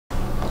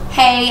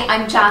Hey,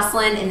 I'm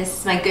Jocelyn and this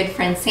is my good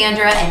friend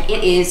Sandra and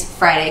it is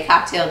Friday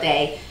cocktail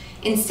day.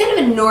 Instead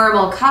of a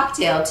normal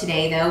cocktail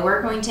today though,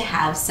 we're going to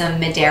have some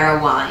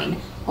Madeira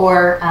wine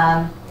or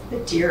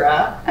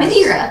Madeira.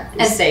 Madeira.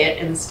 As say it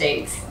in the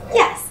States.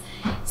 Yes.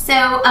 So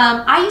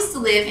I used to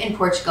live in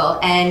Portugal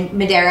and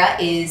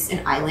Madeira is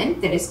an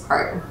island that is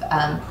part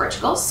of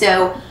Portugal.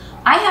 So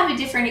I have a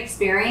different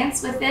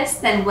experience with this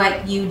than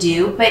what you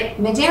do, but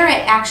Madeira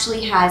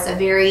actually has a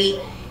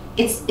very,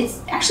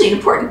 it's actually an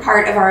important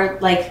part of our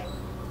like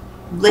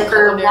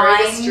liquor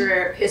wine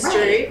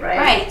history, right?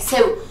 Right.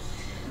 So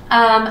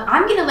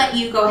I'm going to let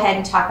you go ahead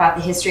and talk about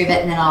the history of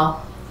it, and then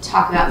I'll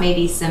talk about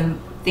maybe some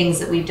things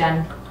that we've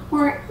done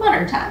more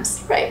modern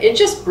times. Right. In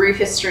just brief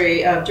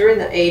history, during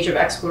the age of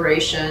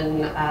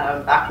exploration,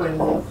 back when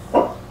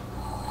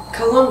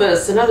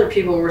Columbus and other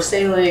people were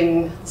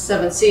sailing the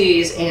seven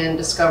seas and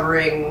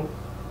discovering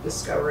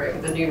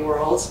the New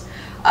World,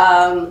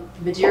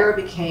 Madeira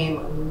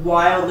became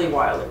wildly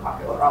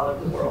popular all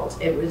over the world.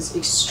 It was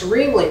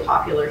extremely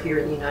popular here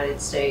in the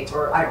United States,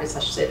 or I guess I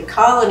should say the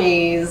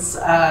colonies,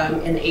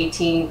 in the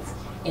 18th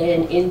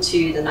and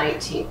into the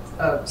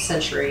 19th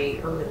century,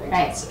 early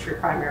 19th century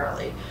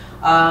primarily.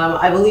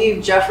 I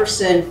believe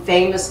Jefferson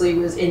famously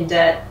was in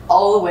debt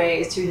all the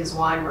way to his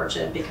wine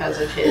merchant because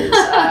of his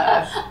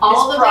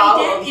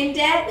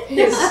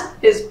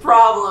his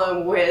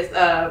problem with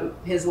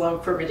his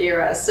love for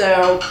Madeira.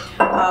 So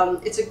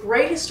it's a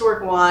great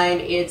historic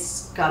wine.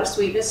 It's got a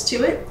sweetness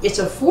to it. It's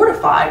a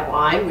fortified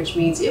wine, which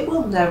means it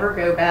will never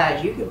go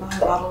bad. You can buy a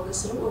bottle of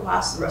this and it will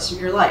last the rest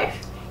of your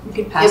life. You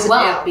can pass it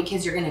down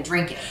because you're going to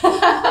drink it.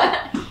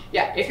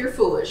 Yeah, if you're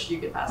foolish, you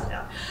can pass it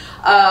down.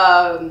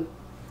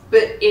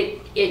 But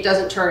it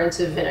doesn't turn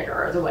into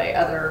vinegar the way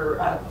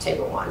other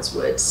table wines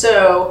would.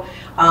 So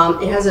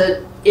it has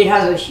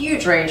a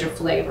huge range of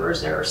flavors.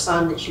 There are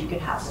some that you can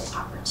have as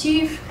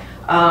aperitif.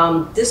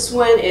 This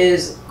one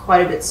is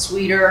quite a bit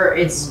sweeter.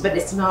 But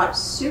it's not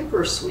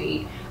super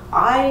sweet.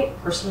 I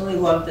personally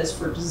love this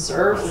for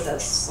dessert with a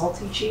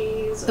salty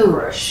cheese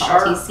or a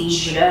sharp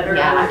cheddar.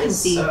 Yeah, I can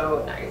see.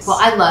 So nice. Well,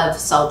 I love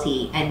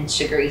salty and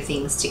sugary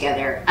things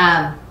together.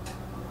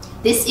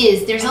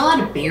 There's a lot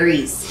of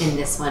berries in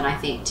this one, I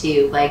think,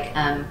 too. Like,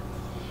 and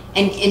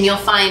you'll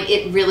find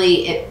it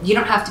really, you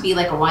don't have to be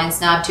like a wine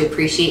snob to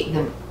appreciate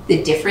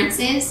the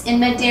differences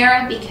in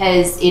Madeira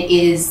because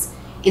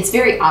it's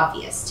very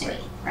obvious to me,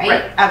 right?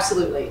 Right,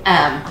 absolutely.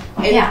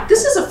 Yeah.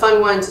 This is a fun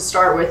one to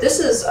start with.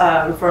 This is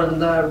from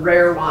the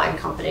Rare Wine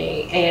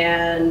Company,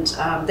 and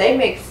they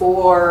make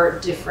 4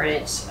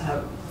 different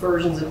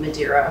versions of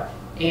Madeira.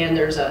 And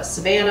there's a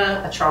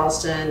Savannah, a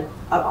Charleston,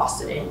 a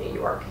Boston, and New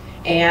York.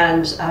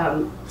 And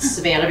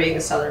Savannah being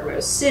the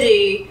southernmost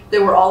city, they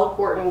were all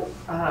important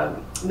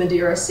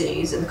Madeira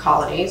cities in the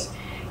colonies.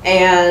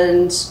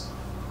 And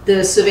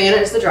the Savannah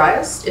is the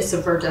driest. It's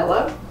a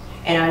Verdelho.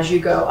 And as you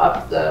go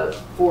up the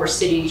 4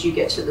 cities, you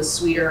get to the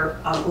sweeter,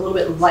 a little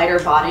bit lighter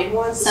bodied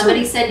ones.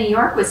 Somebody said New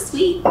York was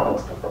sweet. Hey,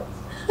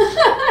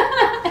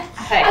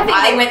 I think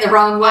they went the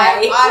wrong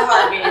way. I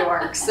love New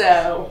York,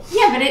 so.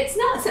 Yeah, but it's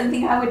not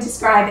something I would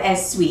describe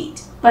as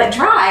sweet. But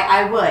dry,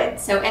 I would.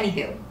 So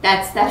anywho,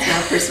 that's my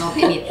personal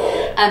opinion.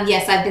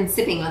 Yes, I've been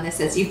sipping on this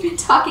as you've been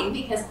talking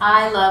because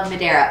I love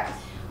Madeira.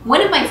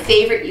 One of my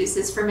favorite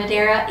uses for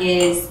Madeira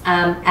is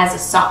as a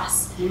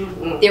sauce.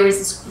 Mm-hmm. There was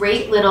this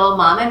great little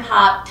mom and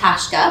pop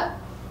Tashka,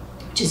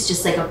 which is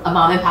just like a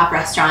mom and pop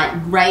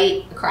restaurant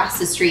right across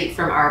the street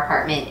from our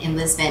apartment in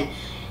Lisbon.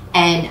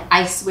 And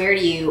I swear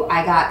to you,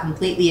 I got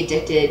completely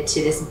addicted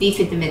to this bife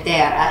de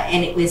Madeira,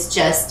 and it was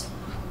just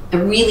a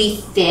really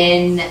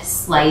thin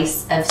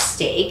slice of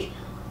steak.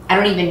 I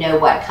don't even know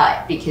what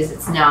cut because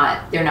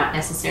they're not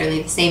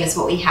necessarily the same as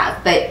what we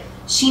have, but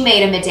she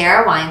made a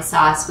Madeira wine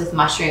sauce with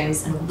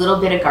mushrooms and a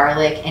little bit of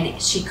garlic,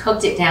 and she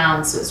cooked it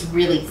down so it's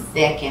really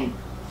thick and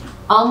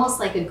almost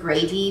like a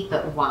gravy,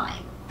 but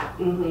wine.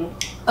 Mm-hmm.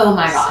 Oh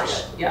my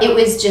gosh. Yeah. It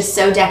was just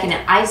so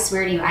decadent. I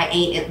swear to you, I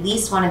ate at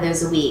least one of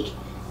those a week.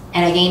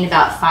 And I gained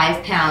about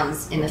 5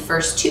 pounds in the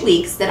first 2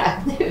 weeks that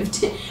I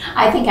lived.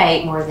 I think I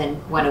ate more than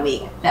one a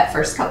week that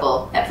first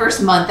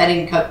month. I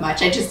didn't cook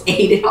much. I just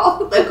ate at all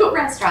the local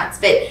restaurants.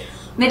 But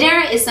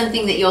Madeira is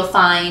something that you'll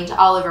find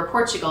all over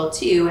Portugal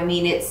too. I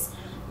mean, it's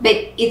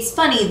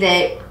funny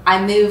that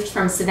I moved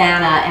from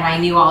Savannah and I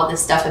knew all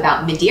this stuff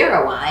about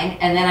Madeira wine,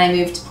 and then I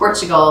moved to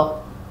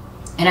Portugal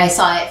and I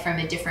saw it from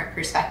a different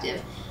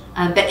perspective.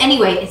 But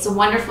anyway, it's a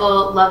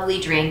wonderful, lovely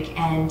drink,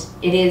 and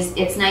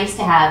it's nice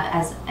to have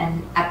as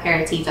an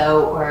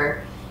aperitivo,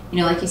 or,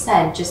 like you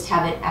said, just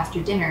have it after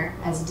dinner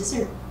as a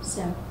dessert.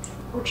 So,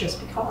 or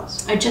just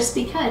because. Or just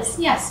because,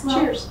 yes.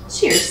 Well, cheers.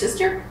 Cheers,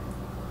 sister.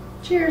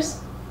 Cheers.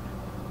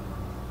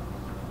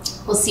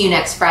 We'll see you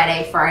next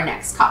Friday for our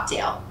next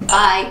cocktail.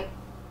 Bye.